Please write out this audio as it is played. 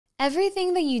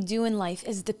Everything that you do in life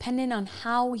is dependent on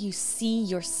how you see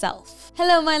yourself.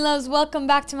 Hello, my loves. Welcome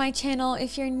back to my channel.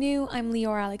 If you're new, I'm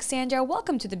Leeor Alexandra.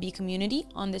 Welcome to the B community.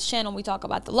 On this channel, we talk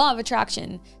about the law of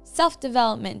attraction,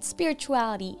 self-development,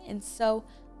 spirituality, and so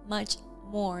much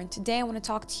more. And today I want to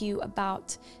talk to you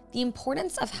about the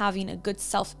importance of having a good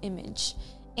self-image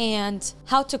and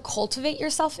how to cultivate your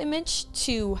self-image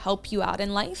to help you out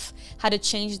in life, how to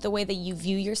change the way that you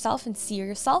view yourself and see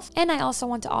yourself. And I also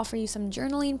want to offer you some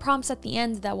journaling prompts at the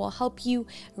end that will help you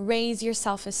raise your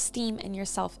self-esteem and your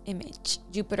self-image.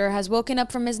 Jupiter has woken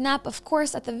up from his nap, of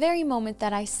course, at the very moment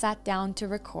that I sat down to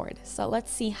record. So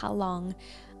let's see how long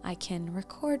I can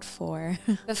record for.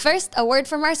 But first, a word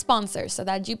from our sponsor so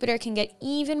that Jupiter can get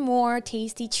even more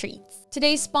tasty treats.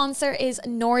 Today's sponsor is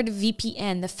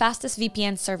NordVPN, the fastest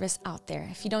VPN service out there.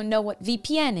 If you don't know what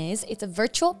VPN is, it's a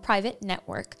virtual private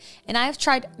network. And I have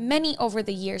tried many over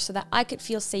the years so that I could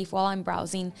feel safe while I'm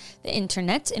browsing the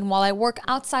internet. And while I work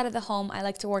outside of the home, I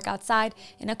like to work outside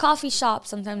in a coffee shop,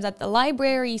 sometimes at the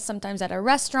library, sometimes at a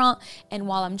restaurant, and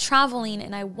while I'm traveling,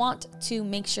 and I want to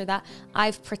make sure that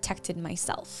I've protected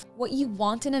myself. What you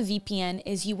want in a VPN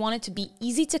is you want it to be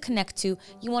easy to connect to,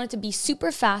 you want it to be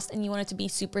super fast, and you want it to be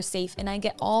super safe. And I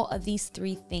get all of these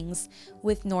three things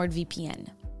with NordVPN.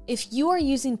 If you are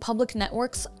using public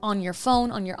networks on your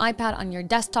phone, on your iPad, on your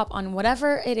desktop, on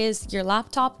whatever it is, your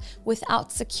laptop,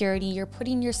 without security, you're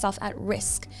putting yourself at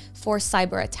risk for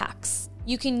cyber attacks.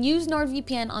 You can use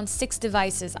NordVPN on 6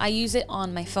 devices. I use it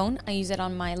on my phone, I use it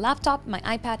on my laptop, my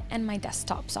iPad, and my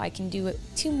desktop. So I can do it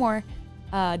 2 more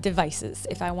devices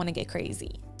if I want to get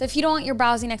crazy. So if you don't want your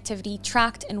browsing activity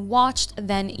tracked and watched,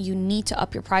 then you need to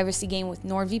up your privacy game with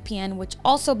NordVPN, which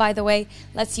also, by the way,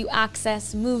 lets you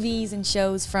access movies and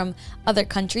shows from other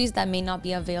countries that may not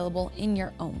be available in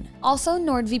your own. Also,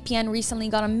 NordVPN recently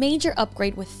got a major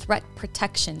upgrade with threat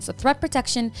protection. So threat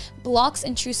protection blocks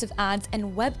intrusive ads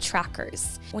and web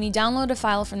trackers. When you download a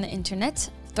file from the internet,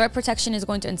 threat protection is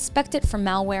going to inspect it for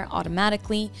malware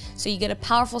automatically, so you get a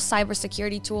powerful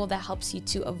cybersecurity tool that helps you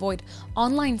to avoid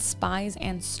online spies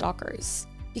and stalkers.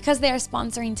 Because they are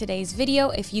sponsoring today's video,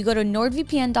 if you go to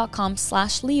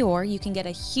nordvpn.com/Leeor, you can get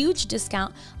a huge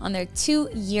discount on their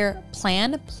 2-year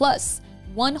plan plus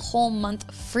 1 whole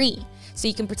month free. So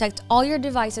you can protect all your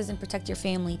devices and protect your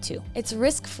family too. It's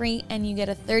risk-free and you get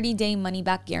a 30-day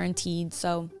money-back guaranteed,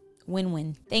 so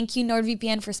win-win. Thank you,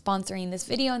 NordVPN, for sponsoring this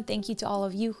video, and thank you to all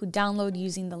of you who download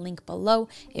using the link below.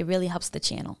 It really helps the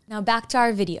channel. Now back to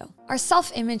our video. Our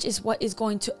self-image is what is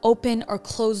going to open or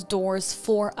close doors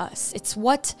for us. It's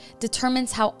what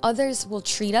determines how others will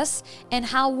treat us and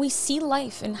how we see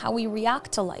life and how we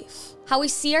react to life. How we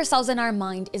see ourselves in our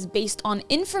mind is based on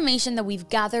information that we've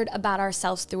gathered about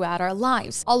ourselves throughout our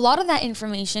lives. A lot of that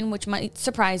information, which might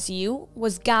surprise you,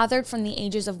 was gathered from the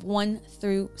ages of 1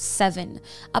 through 7.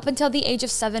 Up until the age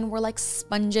of 7, we're like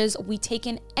sponges. We take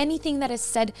in anything that is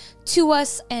said to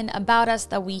us and about us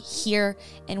that we hear,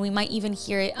 and we might even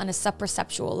hear it on a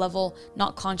subperceptual level,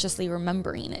 not consciously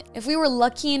remembering it. If we were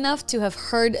lucky enough to have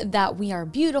heard that we are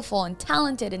beautiful and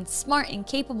talented and smart and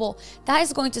capable, that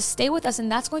is going to stay with us,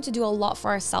 and that's going to do a lot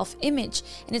for our self-image,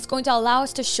 and it's going to allow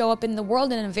us to show up in the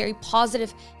world in a very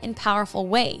positive and powerful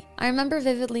way. I remember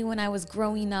vividly when I was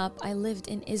growing up, I lived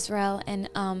in Israel, and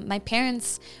my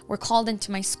parents were called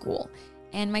into my school,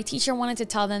 and my teacher wanted to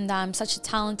tell them that I'm such a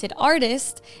talented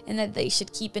artist and that they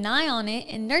should keep an eye on it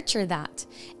and nurture that.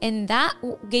 And that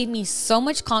gave me so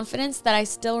much confidence that I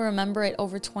still remember it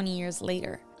over 20 years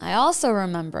later. I also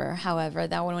remember, however,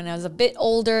 that when I was a bit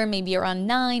older, maybe around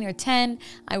 9 or 10,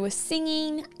 I was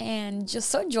singing and just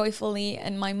so joyfully,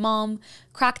 and my mom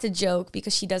cracked a joke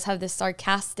because she does have this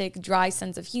sarcastic, dry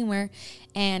sense of humor,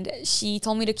 and she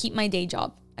told me to keep my day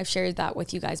job. I've shared that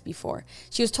with you guys before.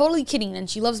 She was totally kidding, and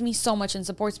she loves me so much and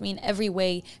supports me in every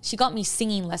way. She got me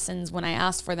singing lessons when I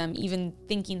asked for them, even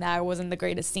thinking that I wasn't the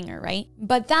greatest singer, right?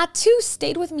 But that too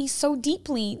stayed with me so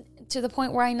deeply to the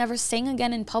point where I never sang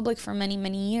again in public for many,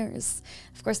 many years.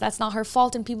 Of course, that's not her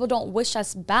fault, and people don't wish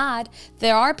us bad.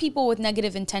 There are people with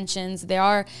negative intentions. There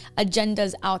are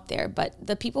agendas out there, but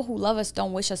the people who love us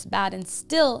don't wish us bad, and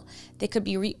still they could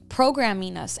be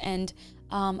reprogramming us and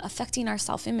affecting our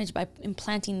self-image by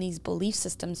implanting these belief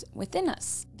systems within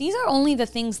us. These are only the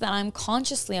things that I'm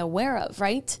consciously aware of,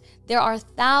 right? There are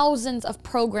thousands of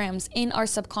programs in our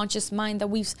subconscious mind that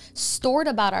we've stored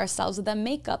about ourselves that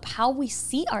make up how we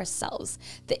see ourselves.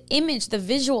 The image, the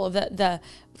visual, the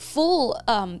full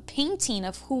painting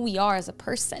of who we are as a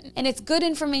person. And it's good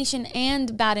information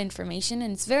and bad information,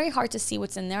 and it's very hard to see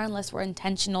what's in there unless we're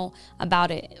intentional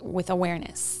about it with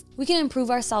awareness. We can improve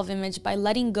our self-image by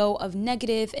letting go of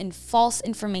negative and false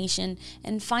information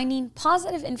and finding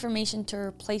positive information to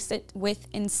replace it with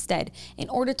instead in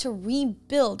order to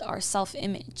rebuild our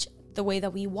self-image the way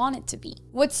that we want it to be.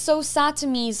 What's so sad to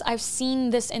me is I've seen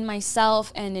this in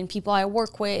myself and in people I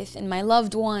work with and my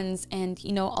loved ones and,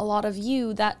 you know, a lot of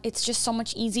you, that it's just so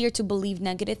much easier to believe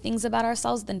negative things about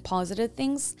ourselves than positive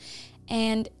things.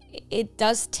 And it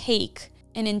does take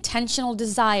an intentional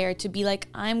desire to be like,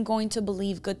 I'm going to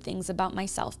believe good things about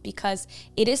myself, because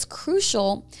it is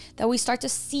crucial that we start to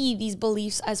see these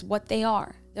beliefs as what they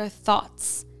are. They're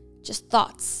thoughts, just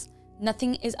thoughts.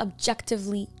 Nothing is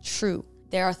objectively true.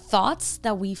 There are thoughts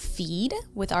that we feed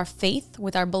with our faith,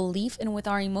 with our belief, and with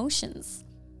our emotions.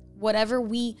 Whatever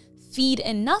we feed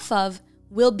enough of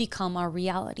will become our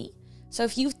reality. So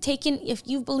if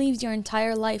you've believed your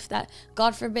entire life that,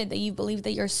 God forbid, that you believe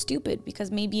that you're stupid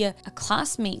because maybe a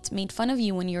classmate made fun of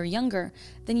you when you were younger,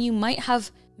 then you might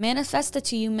have manifested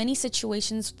to you many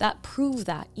situations that prove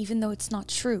that, even though it's not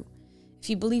true. If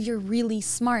you believe you're really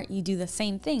smart, you do the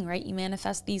same thing, right? You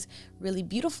manifest these really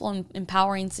beautiful and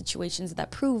empowering situations that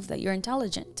prove that you're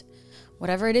intelligent.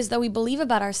 Whatever it is that we believe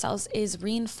about ourselves is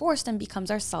reinforced and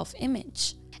becomes our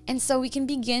self-image. And so we can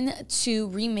begin to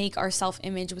remake our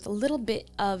self-image with a little bit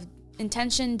of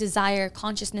intention, desire,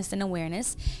 consciousness, and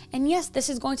awareness. And yes, this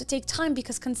is going to take time,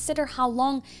 because consider how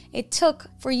long it took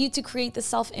for you to create the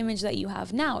self-image that you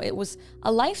have now. It was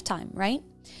a lifetime, right?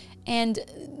 And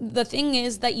the thing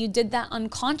is that you did that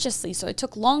unconsciously. So it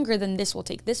took longer than this will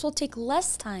take. This will take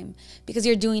less time because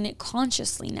you're doing it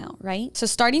consciously now, right? So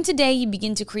starting today, you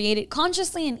begin to create it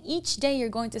consciously, and each day you're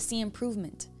going to see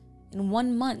improvement. In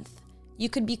 1 month, you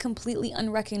could be completely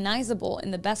unrecognizable in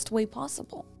the best way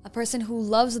possible. A person who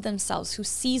loves themselves, who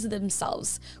sees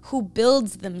themselves, who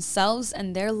builds themselves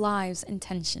and their lives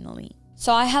intentionally.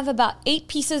 So I have about 8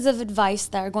 pieces of advice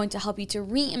that are going to help you to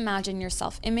reimagine your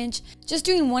self-image. Just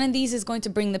doing one of these is going to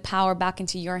bring the power back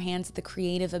into your hands, the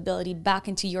creative ability back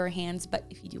into your hands. But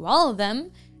if you do all of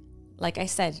them, like I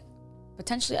said,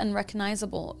 potentially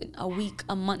unrecognizable in a week,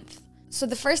 a month. So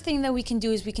the first thing that we can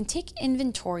do is we can take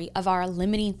inventory of our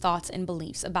limiting thoughts and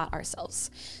beliefs about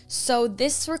ourselves. So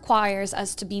this requires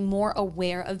us to be more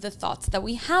aware of the thoughts that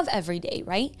we have every day,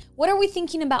 right? What are we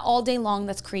thinking about all day long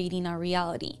that's creating our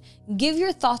reality? Give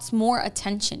your thoughts more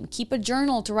attention. Keep a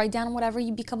journal to write down whatever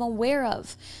you become aware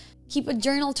of. Keep a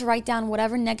journal to write down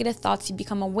whatever negative thoughts you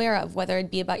become aware of, whether it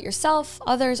be about yourself,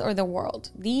 others, or the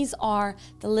world. These are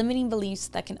the limiting beliefs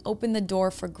that can open the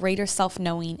door for greater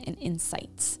self-knowing and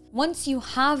insights. Once you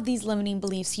have these limiting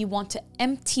beliefs, you want to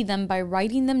empty them by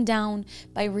writing them down,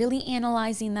 by really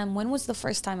analyzing them. When was the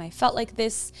first time I felt like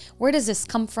this? Where does this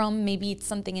come from? Maybe it's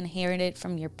something inherited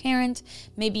from your parent.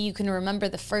 Maybe you can remember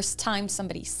the first time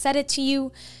somebody said it to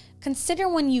you. Consider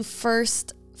when you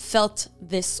first felt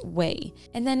this way.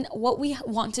 And then what we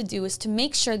want to do is to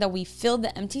make sure that we fill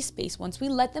the empty space. Once we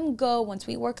let them go, once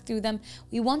we work through them,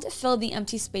 we want to fill the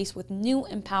empty space with new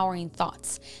empowering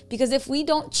thoughts. Because if we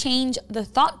don't change the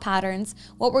thought patterns,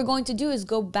 what we're going to do is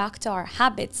go back to our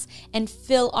habits and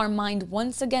fill our mind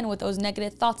once again with those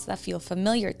negative thoughts that feel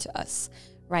familiar to us,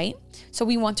 right? So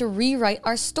we want to rewrite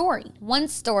our story. One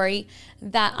story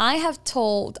that I have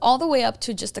told all the way up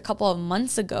to just a couple of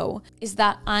months ago is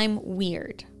that I'm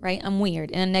weird, right? I'm weird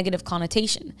in a negative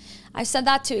connotation. I've said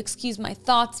that to excuse my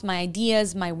thoughts, my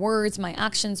ideas, my words, my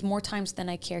actions more times than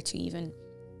I care to even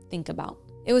think about.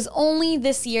 It was only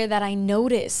this year that I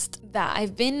noticed that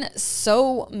I've been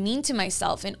so mean to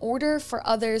myself in order for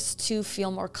others to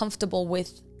feel more comfortable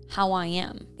with how I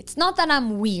am. It's not that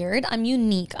I'm weird, I'm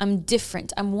unique, I'm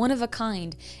different, I'm one of a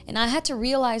kind. And I had to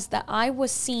realize that I was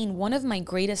seeing one of my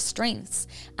greatest strengths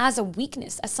as a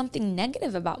weakness, as something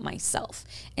negative about myself.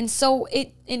 And so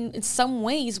it, in some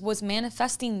ways, was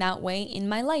manifesting that way in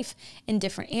my life in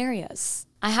different areas.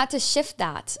 I had to shift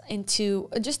that into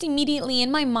just immediately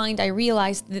in my mind. I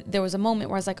realized that there was a moment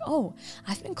where I was like, oh,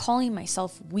 I've been calling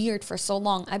myself weird for so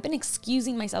long. I've been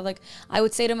excusing myself. Like I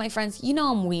would say to my friends, you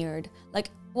know, I'm weird. Like,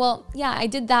 well, yeah, I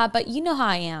did that, but you know how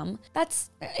I am.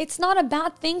 It's not a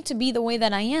bad thing to be the way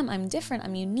that I am. I'm different,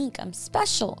 I'm unique, I'm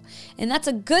special. And that's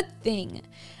a good thing.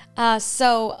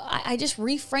 So I just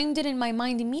reframed it in my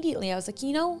mind immediately. I was like,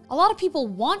 you know, a lot of people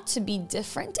want to be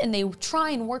different and they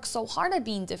try and work so hard at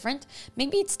being different.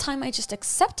 Maybe it's time I just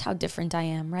accept how different I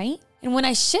am, right? And when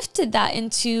I shifted that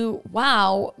into,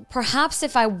 wow, perhaps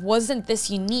if I wasn't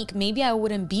this unique, maybe I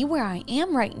wouldn't be where I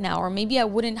am right now, or maybe I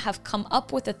wouldn't have come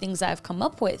up with the things I've come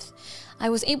up with. I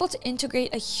was able to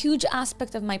integrate a huge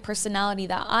aspect of my personality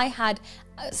that I had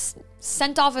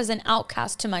sent off as an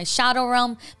outcast to my shadow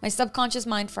realm, my subconscious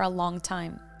mind for a long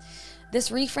time. This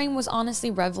reframe was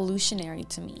honestly revolutionary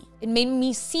to me. It made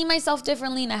me see myself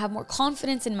differently, and I have more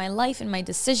confidence in my life and my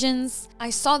decisions. I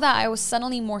saw that I was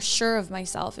suddenly more sure of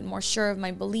myself and more sure of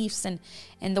my beliefs and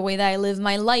the way that I live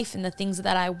my life and the things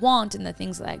that I want and the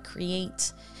things that I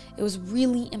create. It was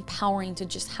really empowering to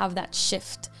just have that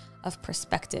shift of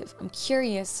perspective. I'm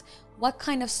curious, what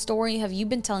kind of story have you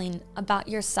been telling about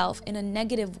yourself in a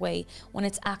negative way when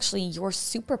it's actually your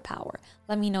superpower?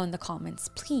 Let me know in the comments,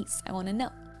 please. I want to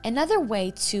know. Another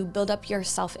way to build up your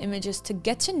self-image is to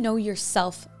get to know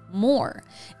yourself more.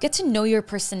 Get to know your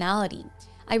personality.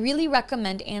 I really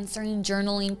recommend answering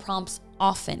journaling prompts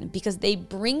often because they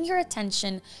bring your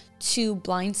attention to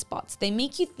blind spots. They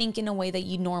make you think in a way that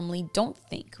you normally don't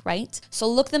think, right? So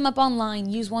look them up online,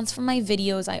 use ones from my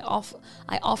videos.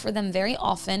 I offer them very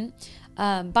often.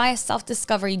 Buy a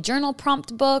self-discovery journal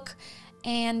prompt book,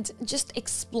 and just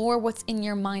explore what's in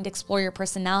your mind, explore your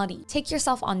personality. Take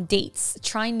yourself on dates,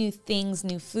 try new things,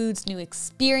 new foods, new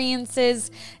experiences.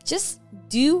 Just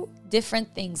do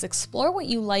different things. Explore what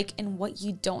you like and what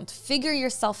you don't. Figure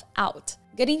yourself out.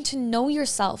 Getting to know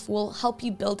yourself will help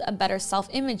you build a better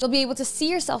self-image. You'll be able to see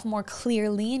yourself more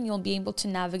clearly, and you'll be able to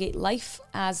navigate life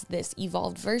as this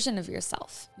evolved version of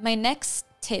yourself. My next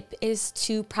tip is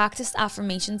to practice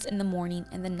affirmations in the morning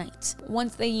and the night.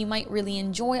 Ones that you might really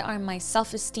enjoy are my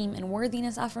self-esteem and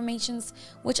worthiness affirmations,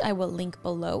 which I will link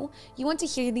below. You want to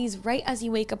hear these right as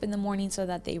you wake up in the morning so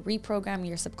that they reprogram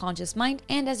your subconscious mind,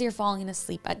 and as you're falling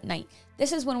asleep at night.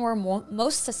 This is when we're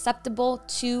most susceptible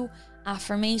to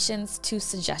affirmations, to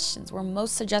suggestions. We're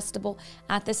most suggestible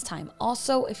at this time.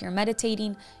 Also, if you're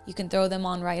meditating, you can throw them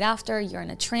on right after. You're in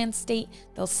a trance state,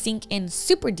 they'll sink in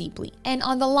super deeply. And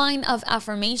on the line of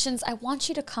affirmations, I want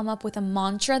you to come up with a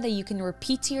mantra that you can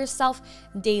repeat to yourself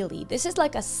daily. This is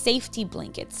like a safety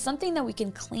blanket, something that we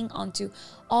can cling onto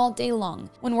all day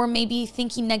long. When we're maybe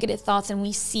thinking negative thoughts and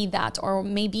we see that, or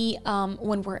maybe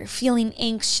when we're feeling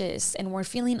anxious and we're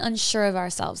feeling unsure of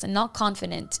ourselves and not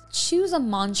confident, choose a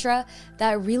mantra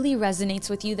that really resonates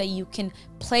with you, that you can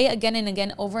play again and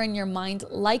again over in your mind,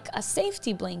 like a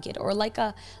safety blanket or like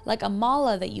a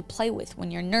mala that you play with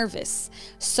when you're nervous.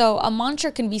 So a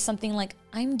mantra can be something like,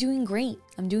 I'm doing great,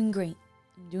 I'm doing great,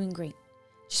 I'm doing great.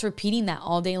 Just repeating that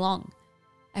all day long.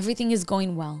 Everything is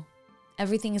going well.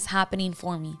 Everything is happening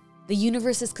for me. The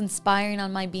universe is conspiring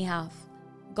on my behalf.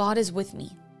 God is with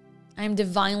me. I am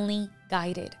divinely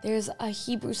guided. There's a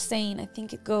Hebrew saying, I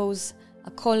think it goes,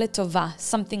 Akol Tova,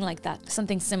 something like that,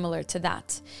 something similar to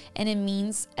that. And it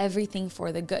means everything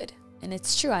for the good. And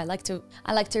it's true. I like to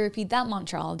repeat that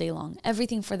mantra all day long.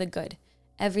 Everything for the good.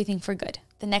 Everything for good.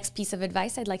 The next piece of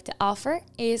advice I'd like to offer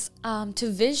is to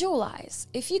visualize.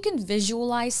 If you can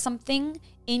visualize something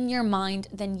in your mind,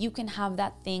 then you can have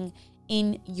that thing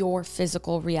in your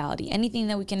physical reality. Anything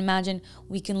that we can imagine,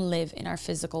 we can live in our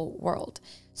physical world.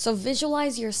 So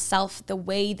visualize yourself the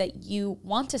way that you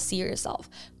want to see yourself: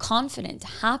 confident,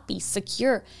 happy,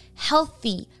 secure,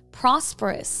 healthy,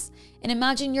 prosperous. And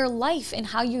imagine your life and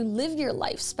how you live your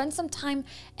life. Spend some time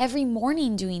every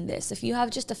morning doing this. If you have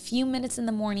just a few minutes in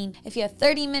the morning, if you have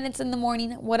 30 minutes in the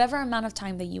morning, whatever amount of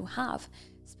time that you have,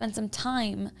 spend some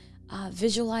time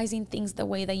visualizing things the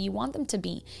way that you want them to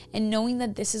be, and knowing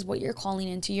that this is what you're calling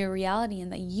into your reality,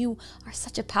 and that you are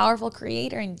such a powerful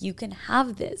creator and you can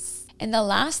have this. And the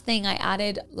last thing I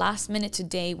added last minute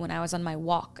today when I was on my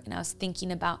walk, and I was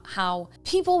thinking about how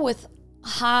people with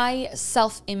high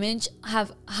self-image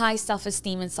have high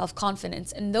self-esteem and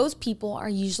self-confidence, and those people are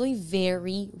usually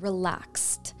very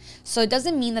relaxed. So it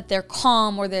doesn't mean that they're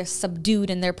calm or they're subdued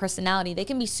in their personality. They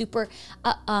can be super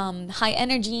high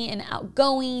energy and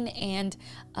outgoing and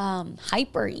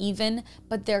hyper even,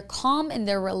 but they're calm and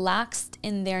they're relaxed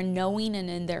in their knowing and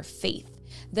in their faith.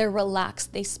 They're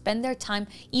relaxed. They spend their time,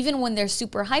 even when they're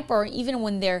super hyper, or even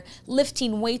when they're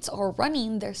lifting weights or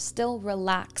running, they're still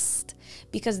relaxed,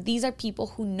 because these are people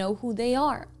who know who they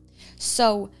are.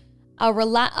 So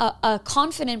a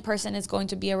confident person is going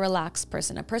to be a relaxed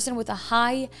person. A person with a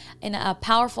high and a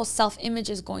powerful self-image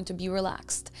is going to be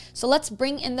relaxed. So let's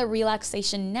bring in the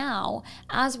relaxation now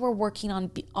as we're working on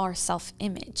our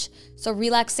self-image. So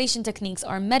relaxation techniques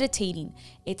are meditating.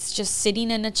 It's just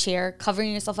sitting in a chair,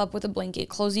 covering yourself up with a blanket,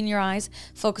 closing your eyes,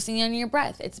 focusing on your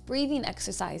breath. It's breathing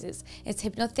exercises. It's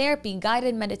hypnotherapy,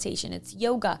 guided meditation. It's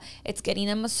yoga. It's getting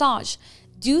a massage.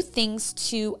 Do things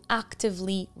to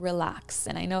actively relax.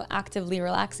 And I know actively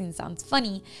relaxing sounds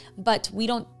funny, but we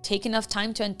don't take enough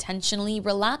time to intentionally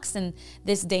relax in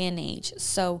this day and age.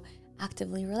 So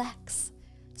actively relax.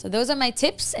 So those are my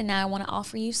tips. And now I want to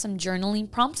offer you some journaling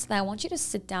prompts that I want you to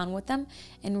sit down with them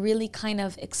and really kind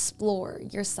of explore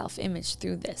your self-image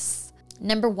through this.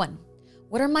 Number 1,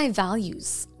 what are my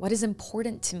values? What is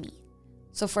important to me?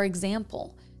 So for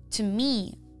example, to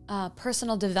me,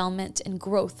 personal development and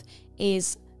growth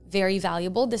is very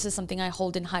valuable. This is something I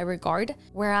hold in high regard,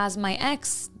 whereas my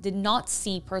ex did not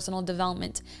see personal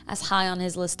development as high on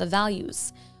his list of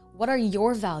values. What are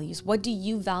your values? What do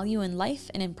you value in life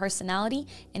and in personality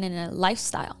and in a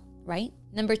lifestyle, right?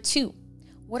 Number 2,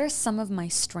 what are some of my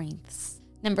strengths?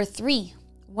 Number 3,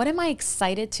 what am I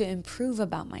excited to improve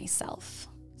about myself?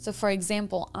 So for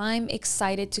example, I'm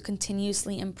excited to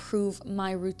continuously improve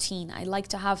my routine. I like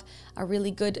to have a really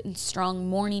good and strong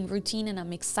morning routine, and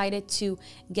I'm excited to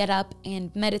get up and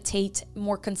meditate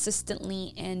more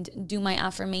consistently and do my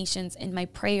affirmations and my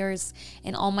prayers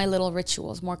and all my little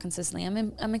rituals more consistently.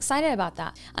 I'm excited about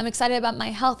that. I'm excited about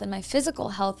my health and my physical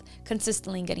health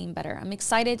consistently getting better. I'm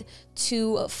excited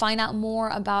to find out more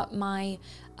about my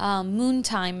moon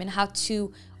time and how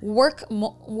to work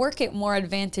it more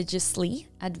advantageously.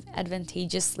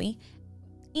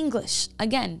 English,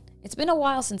 again, it's been a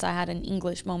while since I had an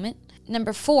English moment.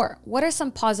 Number 4, what are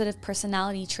some positive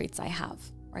personality traits I have?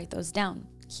 Write those down.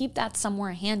 Keep that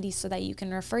somewhere handy so that you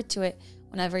can refer to it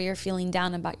whenever you're feeling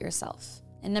down about yourself.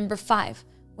 And number 5,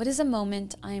 what is a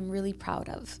moment I am really proud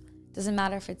of? Doesn't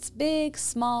matter if it's big,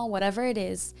 small, whatever it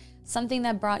is, something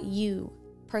that brought you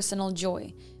personal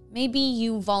joy. Maybe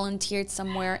you volunteered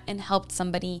somewhere and helped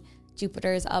somebody.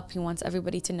 Jupiter is up, he wants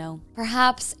everybody to know.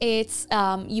 Perhaps it's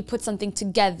you put something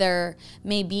together,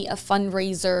 maybe a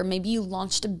fundraiser, maybe you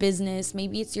launched a business,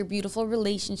 maybe it's your beautiful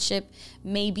relationship,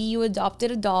 maybe you adopted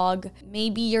a dog,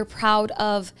 maybe you're proud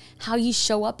of how you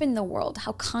show up in the world,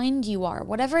 how kind you are,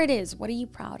 whatever it is, what are you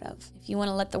proud of? If you want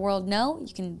to let the world know,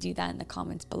 you can do that in the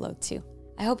comments below too.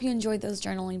 I hope you enjoyed those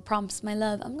journaling prompts, my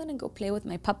love. I'm gonna go play with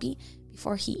my puppy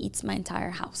before he eats my entire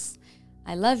house.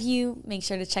 I love you. Make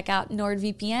sure to check out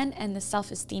NordVPN and the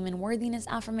Self-Esteem and Worthiness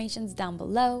affirmations down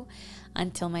below.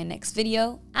 Until my next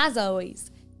video, as always,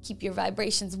 keep your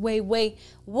vibrations way, way,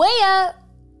 way up.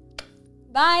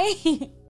 Bye.